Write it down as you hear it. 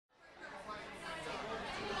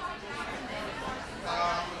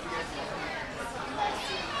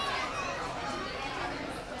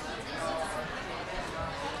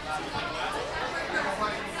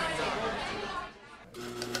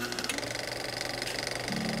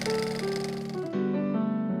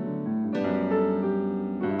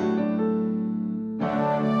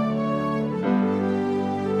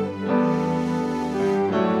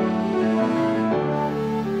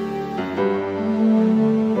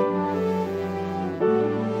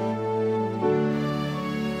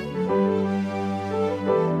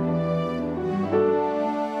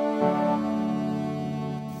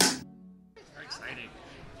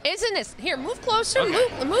Isn't this here? Move closer.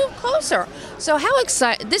 Okay. Move closer. So how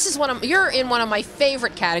excited! This is you're in one of my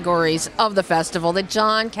favorite categories of the festival, the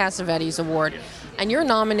John Cassavetes Award, and you're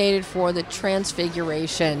nominated for the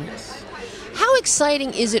Transfiguration. How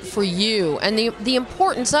exciting is it for you and the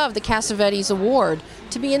importance of the Cassavetes Award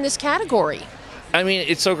to be in this category? I mean,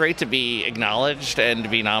 it's so great to be acknowledged and to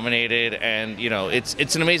be nominated, and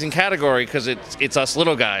it's an amazing category because it's us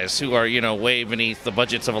little guys who are way beneath the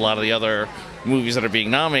budgets of a lot of the other movies that are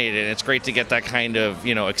being nominated. And it's great to get that kind of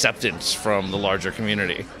acceptance from the larger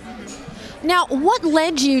community. Now, what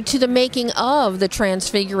led you to the making of the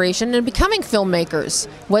Transfiguration and becoming filmmakers?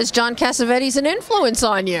 Was John Cassavetes an influence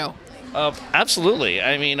on you? Absolutely.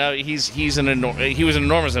 I mean, he was an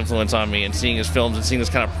enormous influence on me, and seeing his films and seeing this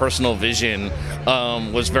kind of personal vision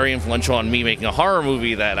was very influential on me making a horror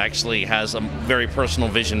movie that actually has a very personal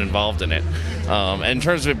vision involved in it. And in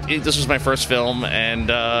terms of this was my first film, and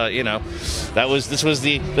this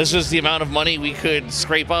was the amount of money we could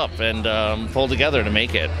scrape up and pull together to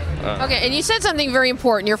make it. Okay, and you said something very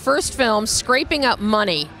important. Your first film, scraping up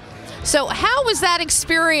money. So how was that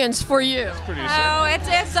experience for you? Oh,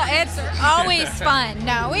 it's always fun.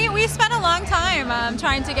 No, we spent a long time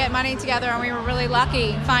trying to get money together, and we were really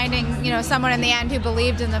lucky finding someone in the end who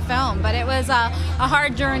believed in the film. But it was a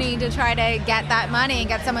hard journey to try to get that money and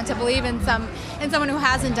get someone to believe in someone who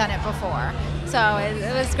hasn't done it before. So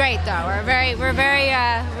it was great, though. We're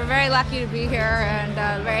very lucky to be here and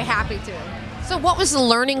very happy to. So what was the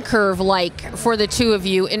learning curve like for the two of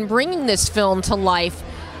you in bringing this film to life,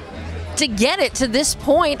 to get it to this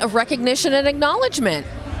point of recognition and acknowledgement?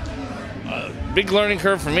 Big learning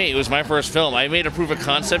curve for me. It was my first film. I made a proof of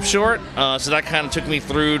concept short, so that kind of took me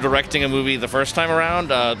through directing a movie the first time around,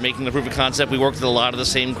 making the proof of concept. We worked with a lot of the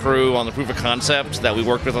same crew on the proof of concept that we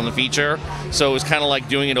worked with on the feature, so it was kind of like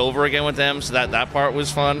doing it over again with them, so that part was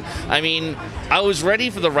fun. I mean, I was ready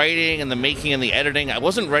for the writing and the making and the editing. I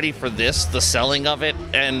wasn't ready for the selling of it,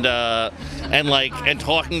 and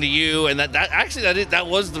talking to you, and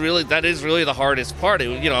that is really the hardest part.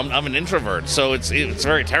 I'm an introvert, so it's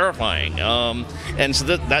very terrifying. And so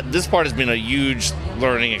this part has been a huge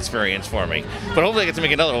learning experience for me. But hopefully I get to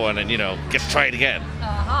make another one and get to try it again.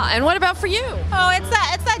 And what about for you? Oh, it's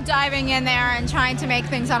that diving in there and trying to make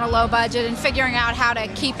things on a low budget and figuring out how to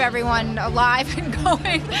keep everyone alive and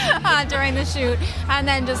going during the shoot. And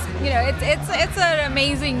then just it's an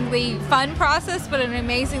amazingly fun process, but an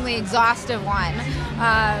amazingly exhaustive one.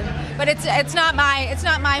 But it's not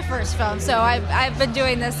my first film, so I've been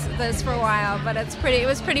doing this for a while. But it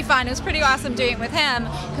was pretty fun. It was pretty awesome doing it with him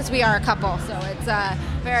because we are a couple, so it's a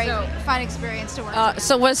very fun experience to work with.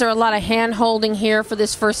 So was there a lot of hand holding here for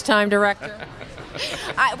this first-time director?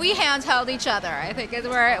 We hand-held each other. I think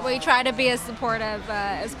we try to be as supportive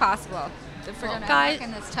as possible if we're going to work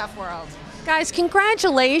in this tough world. Guys,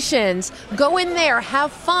 congratulations. Go in there,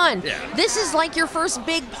 have fun. Yeah. This is like your first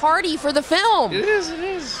big party for the film. It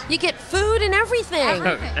is. You get food and everything.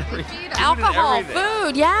 Everything. Alcohol,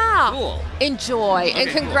 food, yeah. Cool. Enjoy, and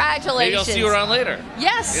congratulations. Maybe I'll see you around later.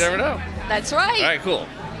 Yes. You never know. That's right. All right, cool.